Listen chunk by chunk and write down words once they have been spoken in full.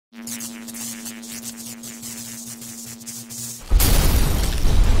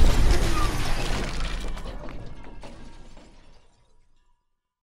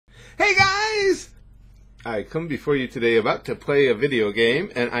I come before you today about to play a video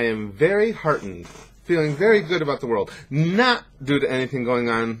game, and I am very heartened, feeling very good about the world. Not due to anything going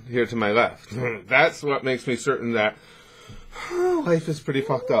on here to my left. That's what makes me certain that life is pretty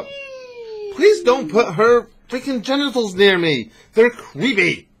fucked up. Please don't put her freaking genitals near me. They're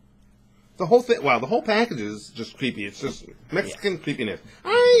creepy. The whole thing, well, the whole package is just creepy. It's just Mexican creepiness.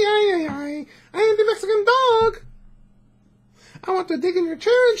 I am the Mexican dog. I want to dig in your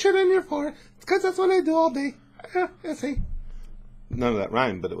chair and shit on your floor, because that's what I do all day. Yeah, see? None of that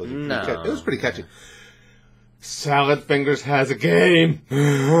rhymed, but it was pretty catchy. Salad Fingers has a game.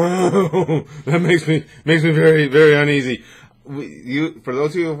 That makes me very, very uneasy. For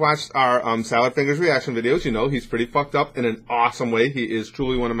those of you who have watched our Salad Fingers reaction videos, you know he's pretty fucked up in an awesome way. He is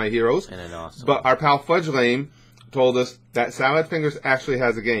truly one of my heroes. In an awesome But our pal Fudge Lame told us that Salad Fingers actually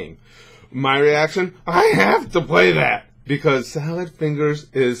has a game. My reaction, I have to play that, because Salad Fingers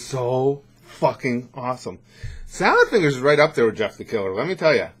is so fucking awesome. Salad Fingers is right up there with Jeff the Killer, let me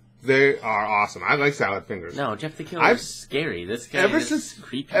tell you. They are awesome. I like Salad Fingers. No, Jeff the Killer is scary. This guy is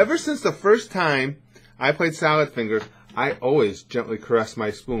creepy. Ever since the first time I played Salad Fingers, I always gently caress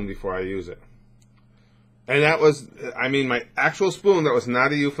my spoon before I use it. And that was, I mean, my actual spoon. That was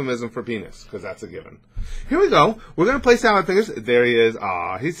not a euphemism for penis, because that's a given. Here we go. We're going to play Salad Fingers. There he is.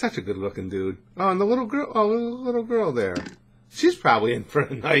 Aw, he's such a good-looking dude. Oh, and the little little girl there. She's probably in for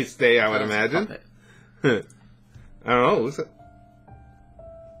a nice day, I would imagine. I don't know. Looks at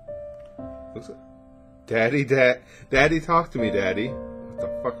Daddy, talk to me, Daddy. What the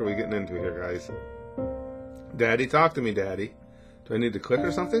fuck are we getting into here, guys? Daddy, talk to me, Daddy. Do I need to click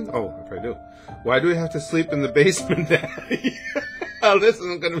or something? Oh, I probably do. Why do we have to sleep in the basement, Daddy? Oh, this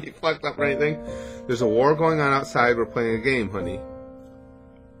isn't going to be fucked up or anything. There's a war going on outside. We're playing a game, honey.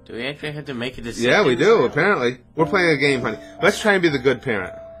 Do we actually have to make a decision? Yeah, we do, apparently. We're playing a game, honey. Let's try and be the good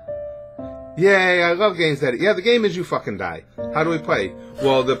parent. Yay, I love games, Daddy. Yeah, the game is you fucking die. How do we play?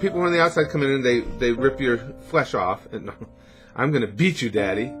 Well, the people on the outside come in and they rip your flesh off. And no, I'm going to beat you,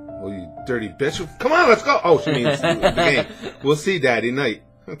 Daddy. Oh, you dirty bitch. Come on, let's go. Oh, she means the game. We'll see, Daddy, night.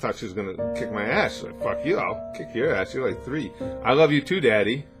 I thought she was going to kick my ass. She's like, fuck you, I'll kick your ass. You're like 3. I love you too,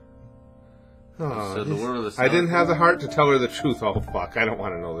 Daddy. Oh, so the world is I didn't have the heart to tell her the truth. Oh, fuck. I don't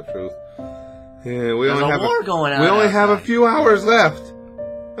want to know the truth. Yeah, we There's only a war going on. We only have a few hours left.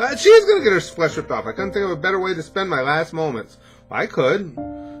 She is going to get her flesh ripped off. I couldn't think of a better way to spend my last moments. I could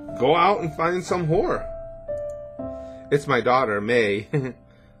go out and find some whore. It's my daughter, May.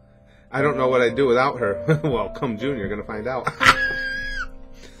 I don't know what I'd do without her. Well, come June, you're going to find out.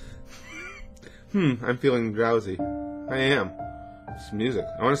 I'm feeling drowsy. I am. It's music.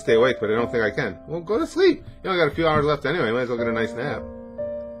 I want to stay awake, but I don't think I can. Well, go to sleep. You only got a few hours left anyway. Might as well get a nice nap.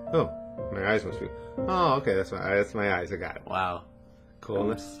 Oh, my eyes must be... Oh, okay, that's my eyes. I got it. Wow.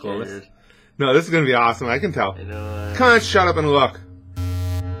 Coolness. No, this is going to be awesome. I can tell. Come on, shut up and look.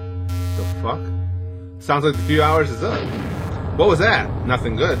 The fuck? Sounds like the few hours is up. What was that?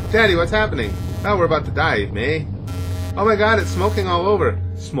 Nothing good. Daddy, what's happening? Oh, we're about to die, May. Oh my god, it's smoking all over.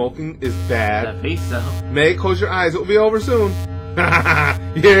 Smoking is bad. I think so. May, close your eyes. It will be over soon.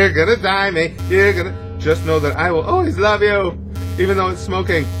 You're gonna die, May. You're gonna... Just know that I will always love you, even though it's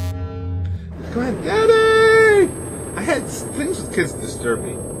smoking. Come on, Daddy! I had things with kids disturb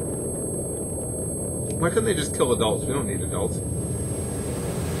me. Why couldn't they just kill adults? We don't need adults.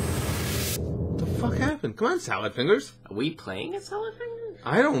 What the fuck happened? Come on, Salad Fingers. Are we playing at Salad Fingers?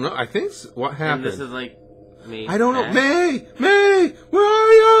 I don't know. I think what happened. And this is like me. I don't know. May! May! Where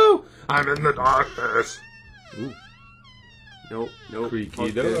are you? I'm in the darkness. Ooh. Nope.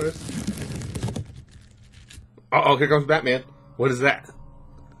 Creaky doors. Uh-oh, here comes Batman. What is that?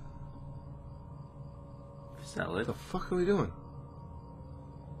 Salad. What the fuck are we doing?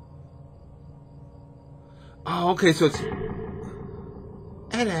 Oh, okay, so it's...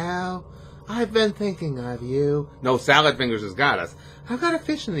 Hello. I've been thinking of you. No, Salad Fingers has got us. I've got a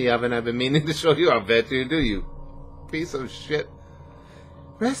fish in the oven I've been meaning to show you. I bet you do, you piece of shit.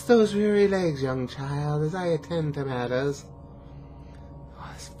 Rest those weary legs, young child, as I attend to matters.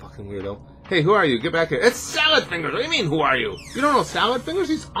 Oh, this fucking weirdo. Hey, who are you? Get back here. It's Salad Fingers. What do you mean, who are you? You don't know Salad Fingers?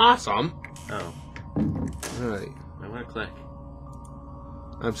 He's awesome. Oh. Alright. I want to click.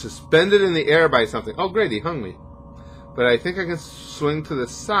 I'm suspended in the air by something. Oh, great, he hung me. But I think I can swing to the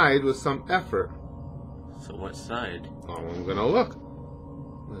side with some effort. So what side? Oh, I'm gonna look.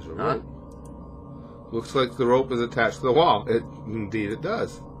 There's a rope. Looks like the rope is attached to the wall. Indeed it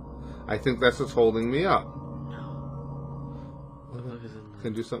does. I think that's what's holding me up.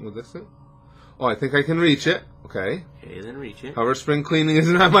 Can I do something with this thing? Oh, I think I can reach it. Okay. Okay, then reach it. However, spring cleaning is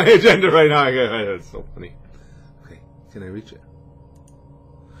not my agenda right now. That's so funny. Okay, can I reach it?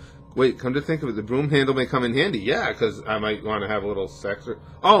 Wait, come to think of it, the broom handle may come in handy. Yeah, because I might want to have a little sex.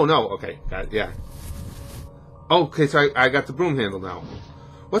 Oh, no. Okay. Got it. Yeah. Okay, so I got the broom handle now.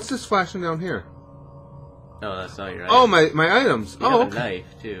 What's this flashing down here? Oh, that's not your item. Oh, my items. You oh, have okay. a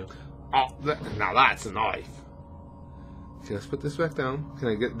knife, too. Oh, now that's a knife. Okay, let's put this back down. Can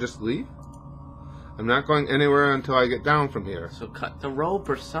I just leave? I'm not going anywhere until I get down from here. So cut the rope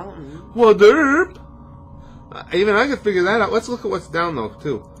or something. Well, derp. Even I can figure that out. Let's look at what's down, though,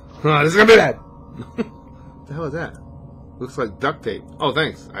 too. This is going to be bad. What the hell is that? Looks like duct tape. Oh,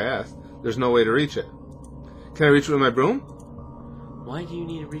 thanks. I asked. There's no way to reach it. Can I reach it with my broom? Why do you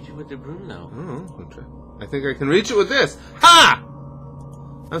need to reach it with the broom, though? I don't know. I think I can reach it with this. Ha!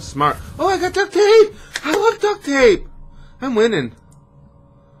 I'm smart. Oh, I got duct tape! I love duct tape! I'm winning.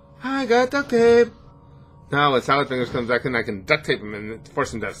 I got duct tape. Now when Salad Fingers comes back in, I can duct tape him and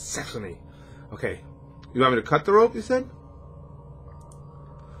force him to have sex with me. Okay. You want me to cut the rope, you said?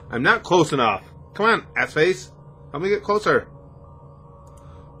 I'm not close enough. Come on, ass-face. Help me get closer.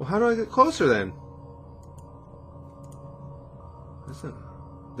 Well, how do I get closer, then?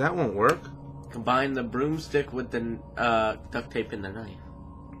 That won't work. Combine the broomstick with the duct tape and the knife.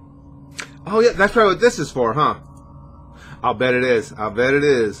 Oh, yeah, that's probably what this is for, huh? I'll bet it is. I'll bet it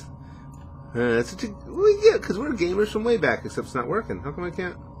is. That's what we get, because we're gamers from way back, except it's not working. How come I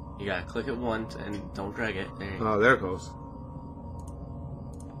can't? You gotta click it once and don't drag it. There you go. Oh, there it goes.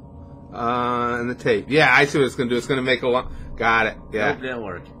 And the tape. Yeah, I see what it's going to do. It's going to make a lot. Got it. Yeah. Nope, didn't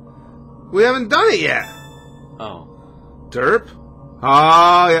work. We haven't done it yet. Oh. Derp.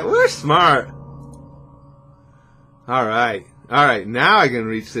 Oh, yeah. We're smart. All right. All right. Now I can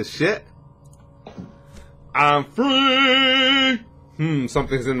reach this shit. I'm free.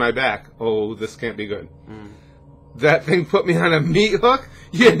 Something's in my back. Oh, this can't be good. That thing put me on a meat hook?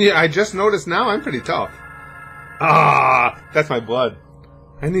 Yeah, I just noticed now I'm pretty tough. Ah, that's my blood.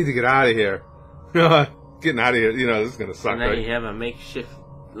 I need to get out of here. Getting out of here, this is going to suck, So now right? you have a makeshift,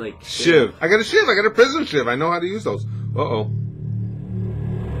 Shiv. I got a shiv. I got a prison shiv. I know how to use those. Uh-oh.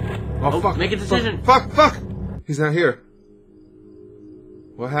 Oh, fuck. Make a decision. Fuck. He's not here.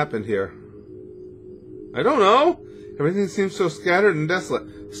 What happened here? I don't know. Everything seems so scattered and desolate.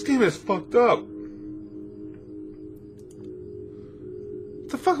 This game is fucked up. What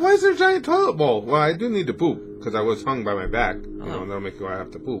the fuck? Why is there a giant toilet bowl? Well, I do need to poop, because I was hung by my back. That'll make you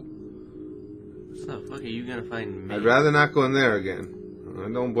have to poop. What the fuck are you gonna find me? I'd rather not go in there again.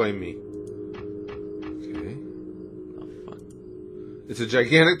 Don't blame me. Okay. Oh, fuck. It's a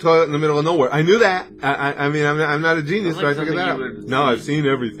gigantic toilet in the middle of nowhere. I knew that. I mean, I'm not a genius, Sounds like but I figured that out. something you would No, see. I've seen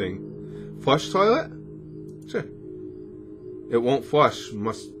everything. Flush toilet? Sure. It won't flush.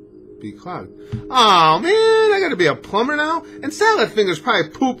 Must be clogged. Oh, man, I gotta be a plumber now? And Salad Fingers probably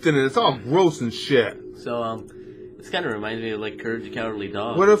pooped in it. It's all gross and shit. So, this kind of reminds me of, Courage the Cowardly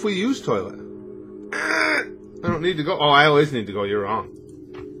Dog. What if we use toilet? I don't need to go. Oh, I always need to go. You're wrong.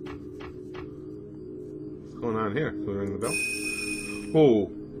 What's going on here? Can we ring the bell? Oh,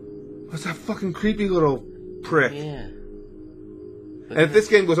 what's that fucking creepy little prick? Yeah. And if this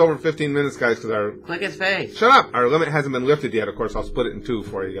game goes over 15 minutes, guys, because our... Click his face. Shut up! Our limit hasn't been lifted yet. Of course, I'll split it in two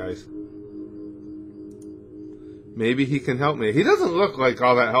for you guys. Maybe he can help me. He doesn't look like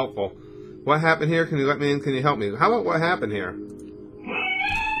all that helpful. What happened here? Can you let me in? Can you help me? How about what happened here?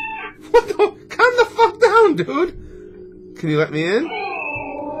 What the... Calm the fuck down, dude! Can you let me in?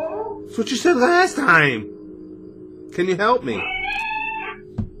 That's what you said last time! Can you help me?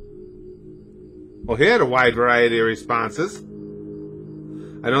 Well, he had a wide variety of responses.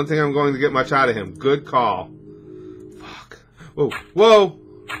 I don't think I'm going to get much out of him. Good call. Fuck. Whoa!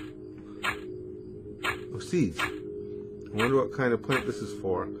 Oh, seeds. I wonder what kind of plant this is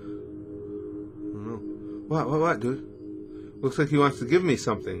for. I don't know. What, dude? Looks like he wants to give me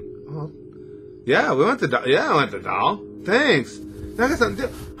something. Oh. Yeah, we want the doll. Yeah, I want the doll. Thanks. Now I got something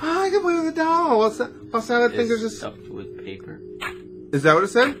to do. Oh, I can play with the doll. What's that? What's Salad Fingers just... stuffed with paper. Is that what it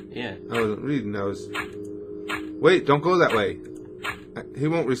said? Yeah. I wasn't reading. I was... Wait, don't go that way. He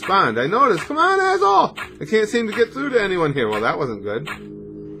won't respond. I noticed. Come on, asshole. I can't seem to get through to anyone here. Well, that wasn't good.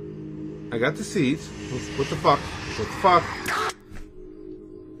 I got the seeds. What the fuck? What the fuck?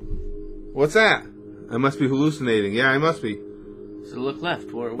 What's that? I must be hallucinating. Yeah, I must be. So look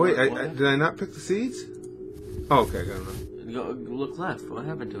left. Wait, did I not pick the seeds? Oh, okay, I got them. Go look left. What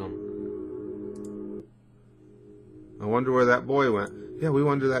happened to him? I wonder where that boy went. Yeah, we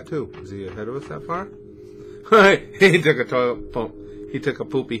wonder that too. Is he ahead of us that far? He took a toilet pump. He took a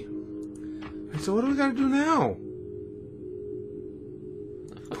poopy. So what do we got to do now?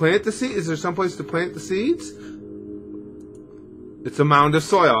 Plant the seed. Is there someplace to plant the seeds? It's a mound of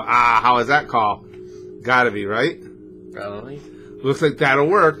soil. Ah, how is that called? Gotta be, right? Probably. Looks like that'll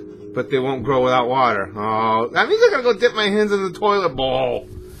work. But they won't grow without water. Oh, that means I gotta go dip my hands in the toilet bowl.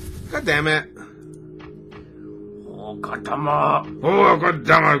 God damn it. Oh, goddammit. Oh, god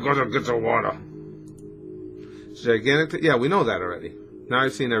damn it, I gotta get the water. Gigantic. Yeah, we know that already. Now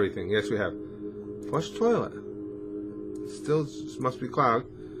I've seen everything. Yes, we have. Flush toilet. Still must be clogged.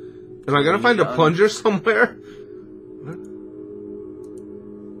 Am I gonna find a plunger somewhere? What?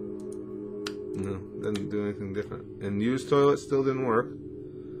 No, doesn't do anything different. And used toilet still didn't work.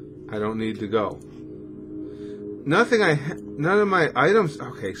 I don't need to go. None of my items.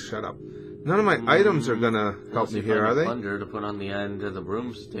 Okay, shut up. None of my items are gonna help me here, are they? Plunger to put on the end of the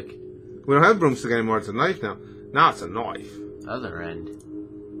broomstick. We don't have a broomstick anymore. It's a knife now. Now it's a knife. Other end.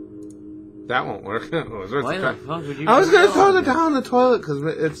 That won't work. Why the fuck would you? I was gonna throw it down the toilet because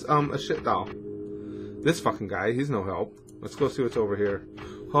it's a shit doll. This fucking guy, he's no help. Let's go see what's over here.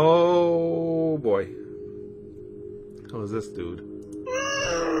 Oh boy. How is this dude?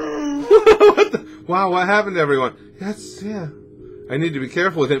 What the? Wow, what happened to everyone? Yeah. I need to be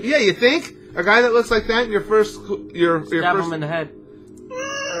careful with him. Yeah, you think? A guy that looks like that in your first... Stab him in the head.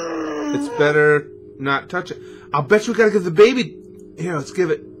 It's better not touch it. I'll bet you gotta give the baby... Here, let's give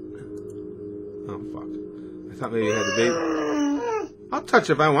it. Oh, fuck. I thought maybe you had the baby. I'll touch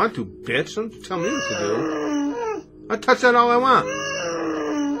it if I want to, bitch. Don't tell me what to do. I'll touch that all I want.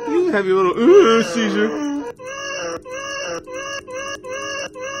 You can have your little seizure.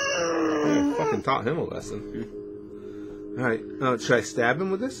 I fucking taught him a lesson. Alright, should I stab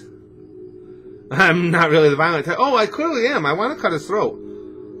him with this? I'm not really the violent type. Oh, I clearly am. I want to cut his throat.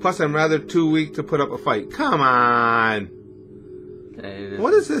 Plus, I'm rather too weak to put up a fight. Come on!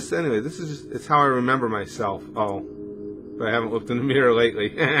 What is this anyway? This is just, it's how I remember myself. Oh. But I haven't looked in the mirror lately.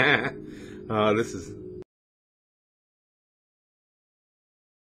 This is